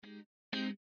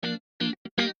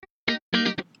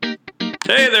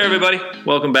Hey there, everybody.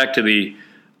 Welcome back to the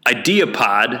Idea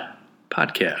Pod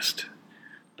podcast.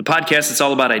 The podcast that's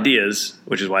all about ideas,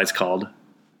 which is why it's called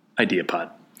Idea Pod.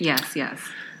 Yes.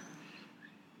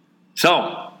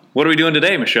 So, what are we doing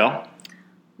today, Michelle?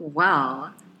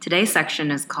 Well, today's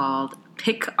section is called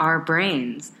Pick Our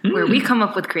Brains, where we come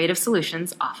up with creative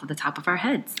solutions off of the top of our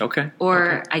heads. Okay.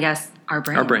 Or, I guess, our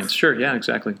brains. Our brains, sure. Yeah,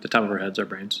 exactly. The top of our heads, our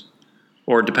brains.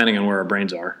 Or depending on where our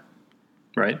brains are,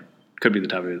 right? Could be the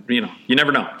top of it. You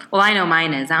never know. Well, I know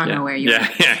mine is. I don't know where you are.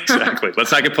 Yeah, exactly.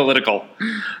 Let's not get political.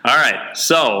 All right.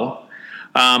 So,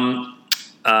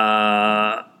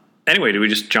 anyway, do we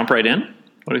just jump right in?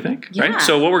 What do you think? Yeah. Right?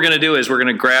 So what we're going to do is we're going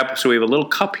to grab, so we have a little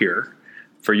cup here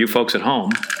for you folks at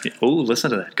home. Oh, listen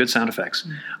to that. Good sound effects.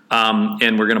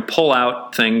 And we're going to pull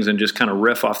out things and just kind of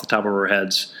riff off the top of our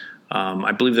heads.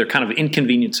 I believe they're kind of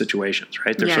inconvenient situations,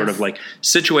 right? They're sort of like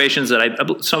situations that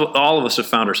all of us have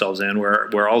found ourselves in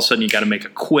where all of a sudden you got to make a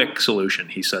quick solution,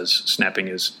 he says, snapping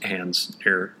his hands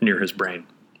near his brain.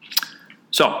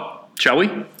 So, shall we?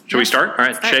 Shall we start? All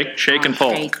right, shake and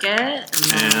pull. Shake it.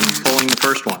 And pulling the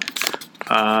first one.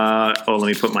 Let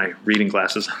me put my reading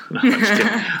glasses on. No, I'm just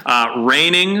kidding.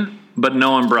 Raining, but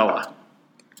no umbrella.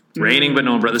 Raining, but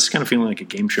no umbrella. This is kind of feeling like a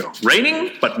game show.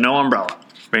 Raining, but no umbrella.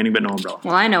 Raining, but no umbrella.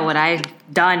 Well, I know what I've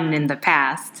done in the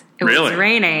past. It was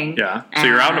raining. Yeah. So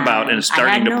you're out and about, and it's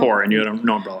starting to pour, and you had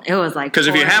no umbrella. It was like because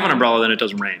if you have an umbrella, then it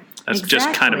doesn't rain. That's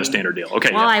just kind of a standard deal.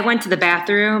 Okay. Well, I went to the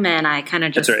bathroom, and I kind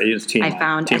of just I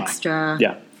found TMI. extra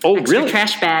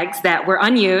trash bags that were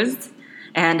unused.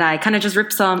 And I kind of just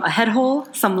ripped a head hole,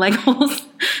 some leg holes,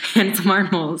 and some arm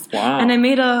holes. Wow. And I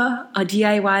made a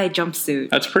DIY jumpsuit.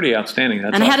 That's pretty outstanding.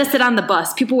 I had to sit on the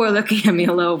bus. People were looking at me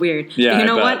a little weird. Yeah, but you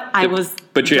know what?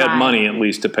 But you had money at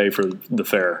least to pay for the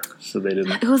fare, so they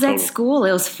didn't. It was at school.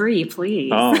 It was free, please.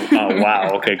 Oh, wow.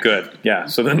 Okay, good. Yeah,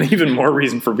 so then even more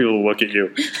reason for people to look at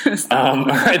you. All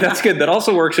right, that's good. That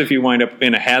also works if you wind up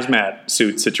in a hazmat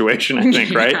suit situation, I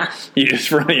think, right? You just,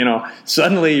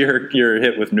 suddenly you're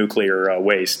hit with nuclear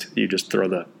waste. You just throw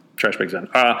the trash bags in.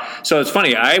 So it's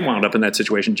funny. I wound up in that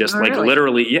situation just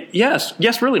literally.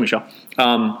 Yes, really, Michelle.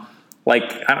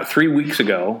 3 weeks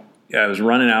ago. I was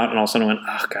running out, and all of a sudden I went,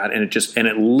 oh, God, and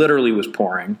it literally was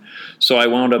pouring. So I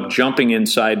wound up jumping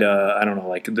inside,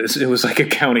 it was like a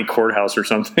county courthouse or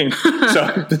something.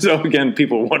 So again,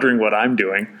 people wondering what I'm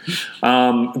doing.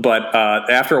 But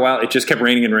after a while, it just kept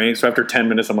raining and raining. So after 10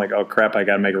 minutes, I'm like, oh, crap, I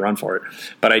got to make a run for it.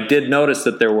 But I did notice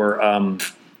that there were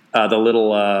the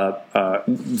little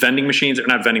vending machines, or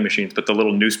not vending machines, but the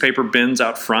little newspaper bins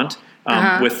out front.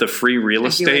 With the free real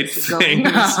estate things.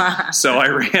 So I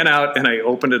ran out and I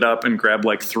opened it up and grabbed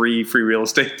 3 free real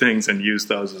estate things and used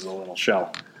those as a little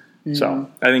shell. So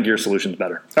I think your solution's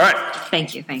better. All right.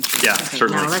 Thank you. Yeah,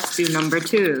 certainly. Now let's do number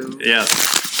 2. Yes.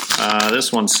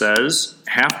 This one says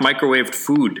half microwaved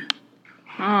food.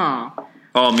 Oh,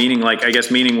 meaning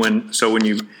it's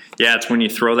when you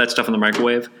throw that stuff in the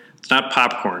microwave. It's not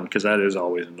popcorn, because that is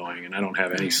always annoying, and I don't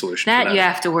have any solution for that. You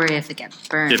have to worry if it gets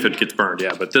burned. If it gets burned,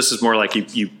 yeah. But this is more like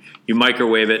you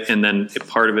microwave it, and then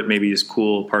part of it maybe is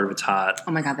cool, part of it's hot.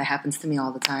 Oh, my God, that happens to me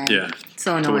all the time. Yeah.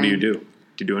 So annoying. So what do? Do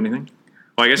you do anything?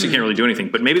 Well, I guess you can't really do anything,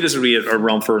 but maybe this would be a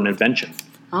realm for an invention.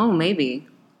 Oh, maybe.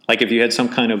 Like if you had some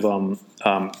kind of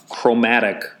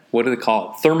chromatic, what do they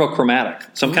call it?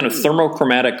 Thermochromatic. Some kind of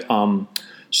thermochromatic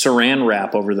saran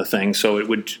wrap over the thing, so it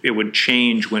would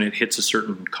change when it hits a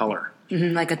certain color.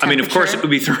 Mm-hmm, like a temperature. Of course, it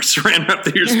would be saran wrap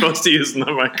that you're supposed to use in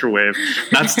the microwave,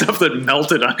 not stuff that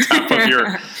melted on top of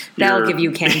your. That'll give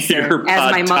you cancer,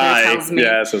 as my mother tells me.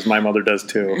 Yes, as my mother does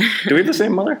too. Do we have the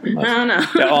same mother? I don't know.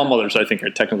 Yeah, all mothers, I think,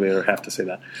 technically have to say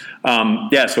that.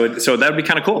 So that would be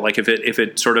kind of cool. Like if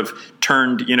it sort of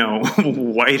turned,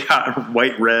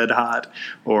 white red hot,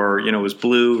 or was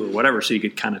blue or whatever, so you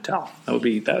could kind of tell. That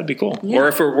would be cool.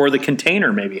 Yeah. Or the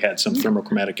container maybe had some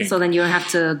thermochromatic ink. So then you don't have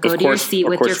to go to your seat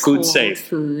with your food safe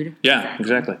food. Yeah,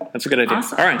 exactly. That's a good idea.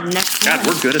 Awesome. All right. Next God,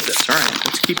 we're good at this. All right.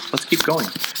 Let's keep going.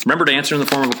 Remember to answer in the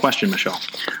form of a question, Michelle.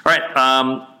 All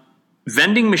right.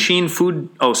 Vending machine food.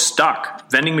 Oh, stuck.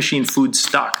 Vending machine food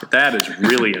stuck. That is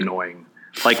really annoying.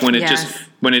 Like when it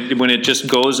just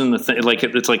goes in the thing,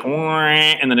 it's like,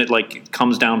 and then it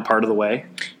comes down part of the way.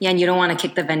 Yeah, and you don't want to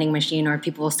kick the vending machine, or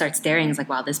people will start staring. It's like,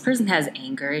 wow, this person has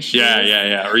anger issues.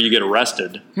 Yeah. Or you get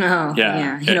arrested. Oh,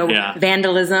 yeah.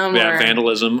 Vandalism. Yeah,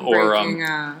 vandalism, or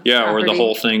or the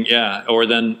whole thing. Yeah, or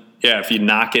then if you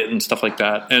knock it and stuff like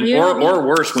that, and or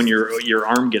worse, when your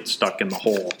arm gets stuck in the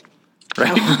hole.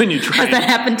 Right? Oh. When you try, has that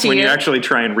happened to you? When you actually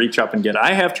try and reach up and get it.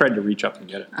 I have tried to reach up and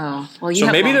get it. Oh, well,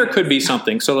 so maybe there could be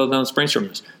something. So let's brainstorm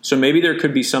this. So maybe there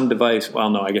could be some device. Well,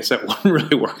 no, I guess that wouldn't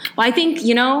really work. Well, I think,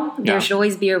 there should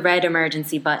always be a red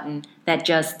emergency button that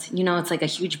just, it's like a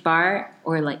huge bar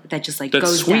or like that just like that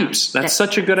goes sweeps. down. That's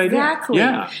such a good idea. Exactly.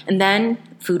 Yeah. And then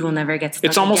food will never get stuck.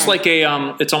 It's almost again.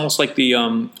 like it's almost like the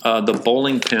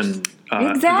bowling pin.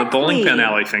 Exactly. The bowling pin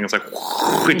alley thing. It's like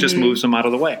it just moves them out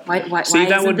of the way. See,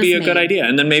 that would be a good idea.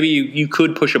 And then maybe you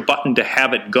could push a button to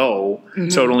have it go,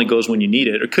 so it only goes when you need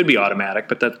it. It could be automatic,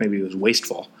 but that maybe was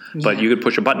wasteful. Yeah. But you could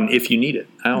push a button if you need it.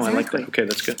 Oh, exactly. I like that. Okay,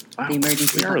 that's good. Wow. The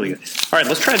emergency button. Really good. All right,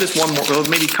 let's try this one more, well,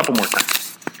 maybe a couple more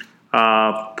times.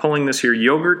 Pulling this here,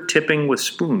 yogurt tipping with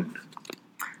spoon.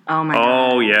 Oh my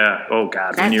god! Oh yeah! Oh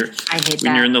god! I hate that.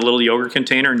 When you're in the little yogurt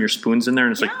container and your spoon's in there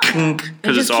and it's like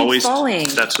because it's always falling.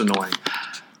 That's annoying.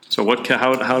 So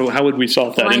how would we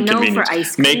solve that inconvenience? For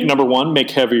ice cream, number one,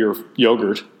 make heavier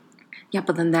yogurt. Yeah,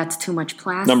 but then that's too much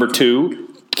plastic. Number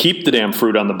two, keep the damn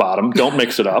fruit on the bottom. Don't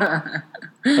mix it up.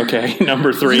 Okay.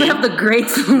 Number three, you have the great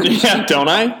solution. Yeah, don't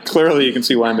I? Clearly, you can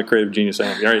see why I'm the creative genius I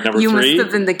am. All right. Number three, you must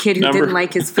have been the kid who didn't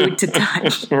like his food to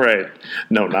touch. Right?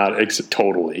 No, not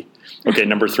totally. Okay,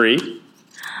 number three.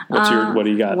 What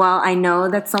do you got? Well, I know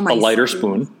that some a lighter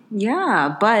spoon.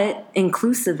 Yeah, but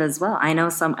inclusive as well. I know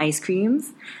some ice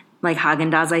creams, like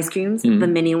Haagen-Dazs ice creams, the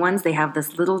mini ones, they have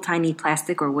this little tiny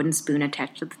plastic or wooden spoon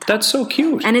attached to the top. That's so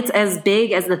cute. And it's as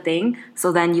big as the thing,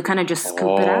 so then you kind of just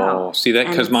scoop it out. Oh, see that?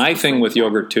 Because my thing with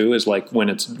yogurt too is like when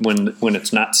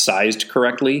it's not sized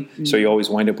correctly, so you always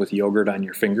wind up with yogurt on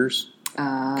your fingers.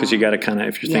 Because you got to kind of,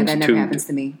 if your thing's that never happens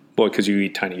to me. Well, because you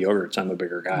eat tiny yogurts. I'm a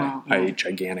bigger guy. Wow. I eat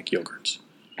gigantic yogurts.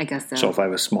 I guess so. So if I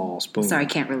have a small spoon. Sorry, I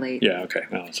can't relate. Yeah, okay.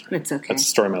 No, it's okay. That's the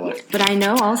story of my life. But I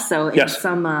know also in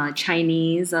some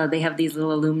Chinese, they have these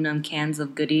little aluminum cans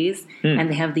of goodies, and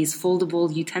they have these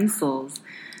foldable utensils.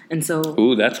 And so,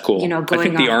 ooh, that's cool. I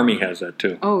think the Army has that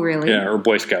too. Oh, really? Yeah, or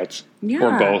Boy Scouts. Yeah.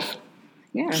 Or both.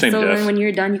 Yeah. Same so diff. when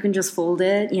you're done, you can just fold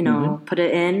it, put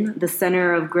it in. The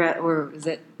center of or is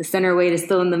it the center weight is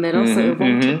still in the middle, so it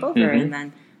won't tip over, and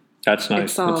then that's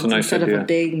nice. That's a nice instead idea. of a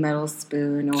big metal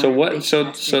spoon. Or so what? So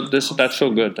that's so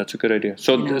good. That's a good idea.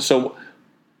 So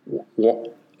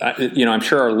I'm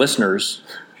sure our listeners,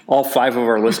 all 5 of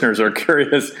our listeners, are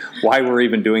curious why we're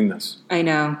even doing this. I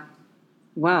know.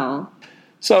 Well.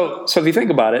 So if you think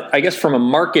about it, I guess from a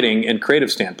marketing and creative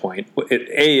standpoint,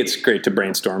 it's great to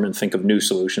brainstorm and think of new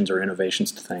solutions or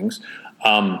innovations to things.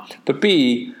 But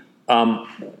B,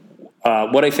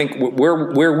 what I think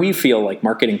where we feel like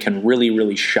marketing can really,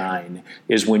 really shine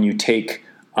is when you take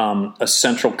a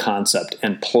central concept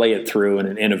and play it through in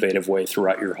an innovative way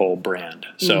throughout your whole brand.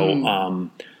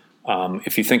 So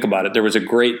if you think about it, there was a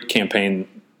great campaign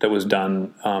that was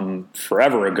done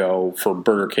forever ago for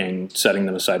Burger King, setting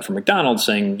them aside from McDonald's,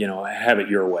 saying, have it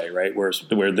your way, right?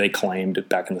 Where they claimed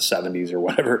back in the 70s or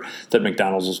whatever that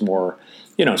McDonald's was more,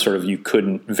 sort of you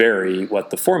couldn't vary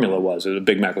what the formula was. A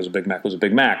Big Mac was a Big Mac was a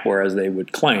Big Mac, whereas they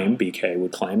would claim, BK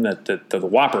would claim that the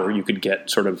Whopper, you could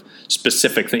get sort of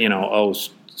specific,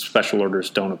 special orders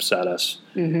don't upset us,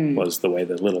 was the way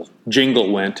the little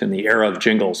jingle went in the era of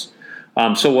jingles.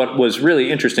 So what was really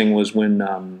interesting was when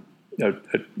a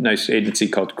nice agency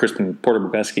called Crispin Porter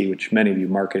Bubeski, which many of you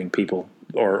marketing people,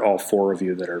 or all 4 of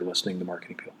you that are listening to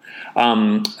marketing people,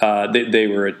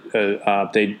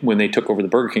 when they took over the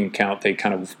Burger King account, they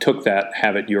kind of took that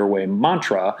 "have it your way"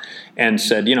 mantra and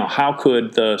said, how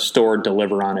could the store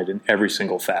deliver on it in every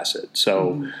single facet?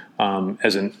 So,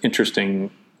 as an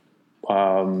interesting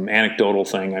anecdotal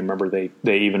thing, I remember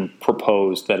they even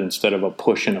proposed that instead of a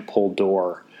push and a pull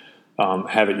door,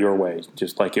 have it your way,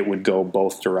 just like it would go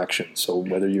both directions. So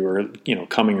whether you were,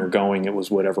 coming or going, it was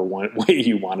whatever way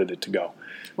you wanted it to go.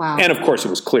 Wow. And of course it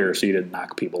was clear, so you didn't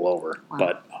knock people over. Wow.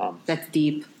 But that's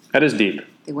deep. That is deep.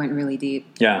 They went really deep.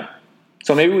 Yeah.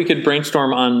 So maybe we could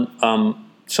brainstorm on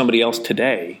somebody else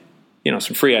today,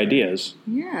 some free ideas.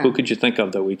 Yeah. Who could you think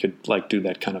of that we could do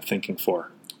that kind of thinking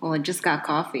for? Well, I just got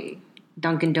coffee.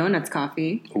 Dunkin' Donuts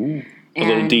coffee. Ooh. A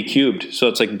little D cubed. So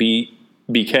it's like BK,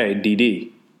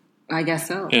 DD. I guess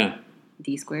so. Yeah.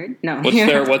 D squared? No.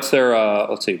 What's their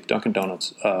let's see, Dunkin'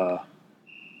 Donuts.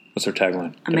 What's their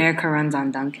tagline? America runs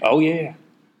on Dunkin'. Oh, yeah.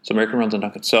 So America runs on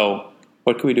Dunkin'. So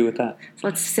what can we do with that? So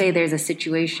let's say there's a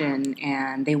situation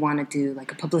and they want to do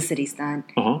like a publicity stunt,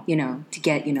 to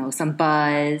get, some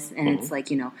buzz, and it's like,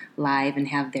 live and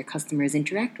have their customers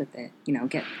interact with it,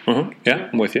 get. Yeah,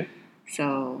 I'm with you.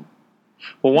 So.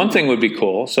 Well, one thing would be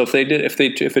cool. So if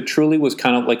it truly was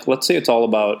kind of like, let's say it's all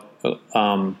about,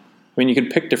 you can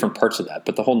pick different parts of that,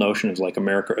 but the whole notion is like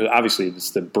America, obviously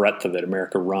it's the breadth of it.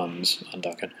 America runs on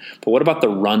Dunkin'. But what about the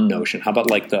run notion? How about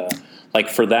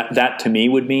for that to me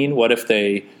would mean, what if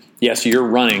they Yes, you're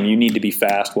running. You need to be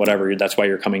fast, whatever. That's why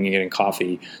you're coming and getting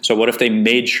coffee. So what if they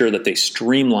made sure that they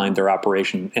streamlined their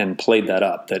operation and played that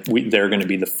up, that they're going to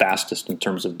be the fastest in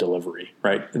terms of delivery,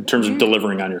 right? In terms of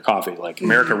delivering on your coffee. Like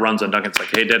America runs on Dunkin'. It's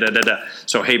like, hey, da-da-da-da.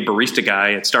 So, hey, barista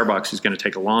guy at Starbucks is going to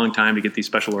take a long time to get these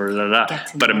special orders, da-da-da.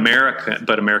 But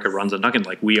America runs on Dunkin'.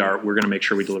 Like we're going to make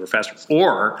sure we deliver faster.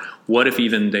 Or what if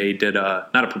even they did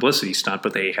not a publicity stunt,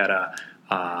 but they had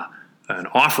an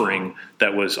offering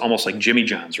that was almost like Jimmy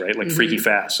John's, right? Like freaky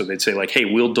fast. So they'd say like, hey,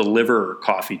 we'll deliver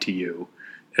coffee to you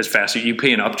as fast as you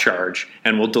pay an upcharge,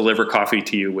 and we'll deliver coffee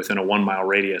to you within a 1 mile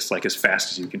radius, like as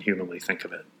fast as you can humanly think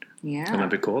of it. Yeah. Wouldn't that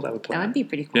be cool? That would be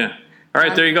pretty cool. Yeah. All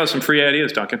right, there you go. Some free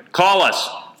ideas, Duncan. Call us.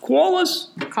 Call us.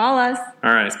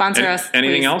 All right. Sponsor us.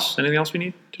 Anything please. else? Anything else we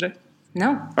need today?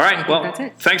 No. All right. Well, that's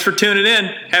it. Thanks for tuning in.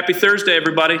 Happy Thursday,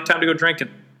 everybody. Time to go drinking.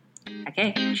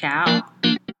 Okay. Ciao.